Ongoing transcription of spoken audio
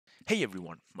Hey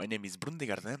everyone, my name is Bruno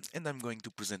Desjardins and I'm going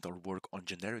to present our work on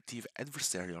generative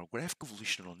adversarial graph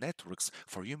convolutional networks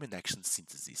for human action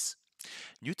synthesis.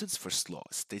 Newton's first law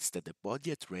states that the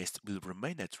body at rest will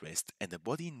remain at rest and the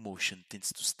body in motion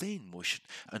tends to stay in motion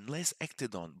unless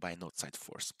acted on by an outside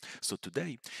force. So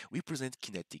today we present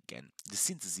kinetic gain, the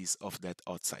synthesis of that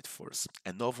outside force,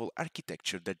 a novel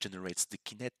architecture that generates the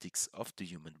kinetics of the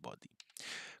human body.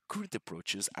 Current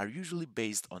approaches are usually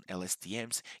based on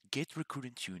LSTMs, gate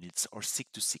recurrent units, or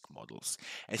seek-to-seek models,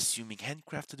 assuming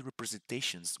handcrafted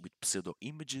representations with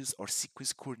pseudo-images or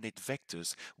sequence coordinate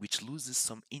vectors which loses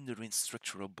some inherent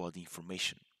structural body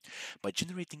information. By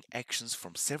generating actions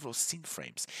from several scene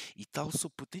frames, it also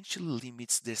potentially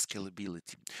limits their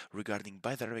scalability regarding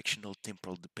bidirectional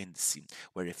temporal dependency,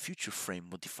 where a future frame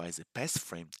modifies a past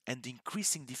frame and the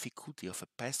increasing difficulty of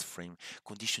a past frame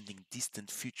conditioning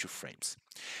distant future frames.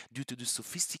 Due to the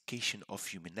sophistication of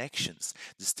human actions,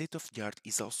 the state of the art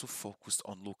is also focused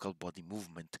on local body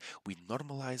movement, with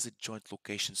normalized joint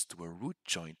locations to a root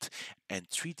joint and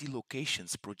 3D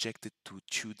locations projected to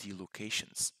 2D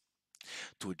locations.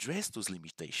 To address those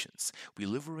limitations, we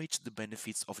leverage the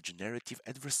benefits of generative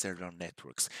adversarial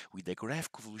networks with a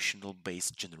graph convolutional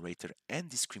based generator and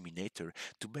discriminator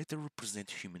to better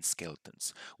represent human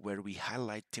skeletons, where we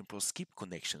highlight temporal skip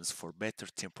connections for better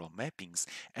temporal mappings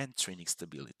and training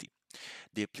stability.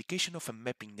 The application of a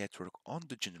mapping network on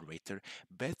the generator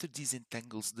better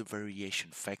disentangles the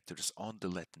variation factors on the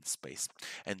latent space,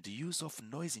 and the use of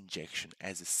noise injection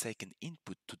as a second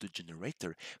input to the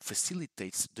generator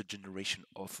facilitates the generation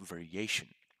of variation.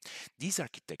 This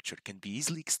architecture can be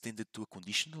easily extended to a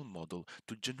conditional model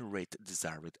to generate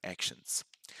desired actions.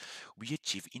 We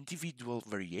achieve individual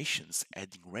variations,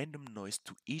 adding random noise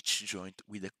to each joint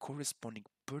with a corresponding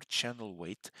per channel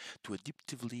weight to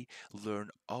adaptively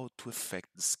learn how to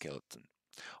affect the skeleton.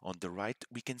 On the right,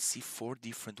 we can see four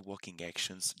different walking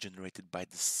actions generated by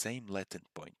the same latent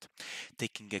point.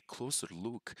 Taking a closer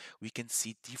look, we can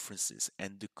see differences,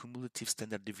 and the cumulative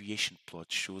standard deviation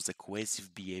plot shows a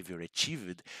cohesive behavior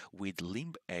achieved with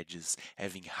limb edges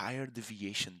having higher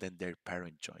deviation than their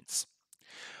parent joints.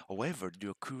 However, the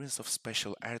occurrence of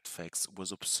special artifacts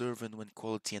was observed when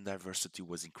quality and diversity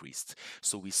was increased,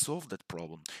 so we solved that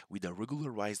problem with a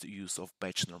regularized use of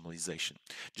batch normalization,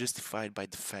 justified by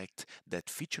the fact that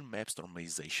feature maps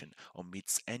normalization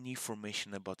omits any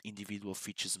information about individual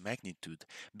features' magnitude,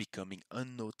 becoming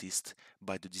unnoticed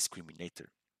by the discriminator.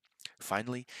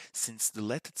 Finally, since the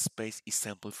latent space is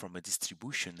sampled from a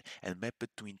distribution and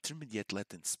mapped to intermediate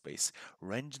latent space,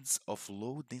 ranges of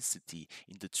low density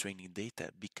in the training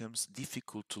data becomes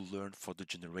difficult to learn for the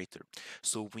generator,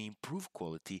 so we improve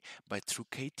quality by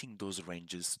truncating those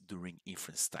ranges during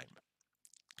inference time.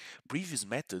 Previous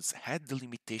methods had the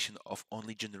limitation of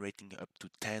only generating up to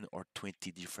 10 or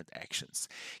 20 different actions.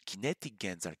 Kinetic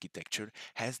GAN's architecture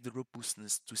has the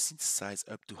robustness to synthesize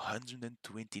up to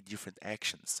 120 different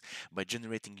actions by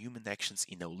generating human actions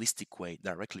in a holistic way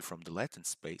directly from the latent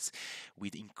space,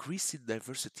 with increased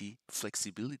diversity,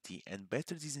 flexibility, and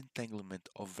better disentanglement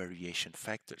of variation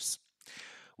factors.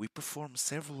 We perform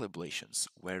several ablations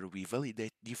where we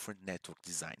validate different network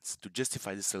designs to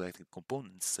justify the selected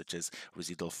components such as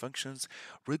residual functions,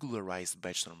 regularized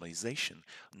batch normalization,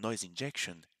 noise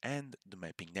injection, and the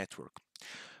mapping network.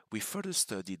 We further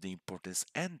study the importance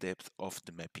and depth of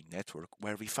the mapping network,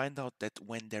 where we find out that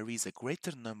when there is a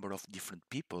greater number of different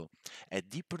people, a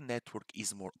deeper network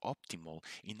is more optimal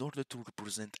in order to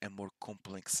represent a more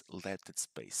complex latent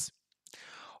space.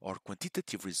 Our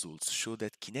quantitative results show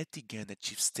that kinetic gain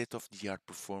achieves state-of-the-art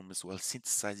performance while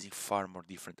synthesizing far more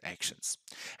different actions.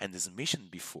 And as mentioned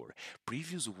before,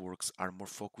 previous works are more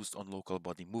focused on local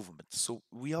body movement, so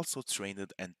we also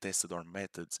trained and tested our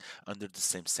methods under the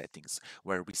same settings,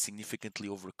 where we significantly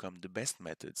overcome the best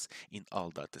methods in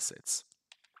all datasets.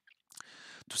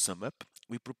 To sum up,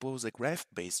 we propose a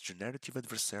graph-based generative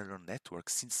adversarial network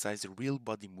synthesizing real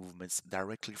body movements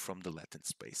directly from the latent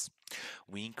space.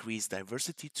 We increase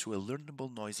diversity through a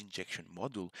learnable noise injection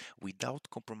module without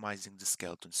compromising the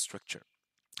skeleton structure.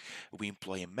 We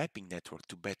employ a mapping network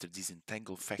to better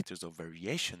disentangle factors of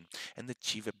variation and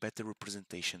achieve a better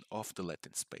representation of the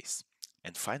latent space.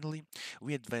 And finally,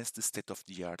 we advance the state of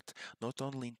the art not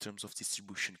only in terms of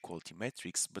distribution quality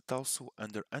metrics, but also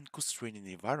under unconstrained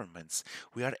environments,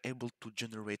 we are able to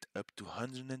generate up to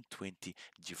 120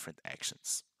 different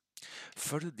actions.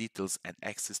 Further details and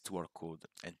access to our code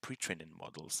and pre-trained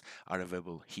models are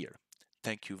available here.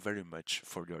 Thank you very much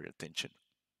for your attention.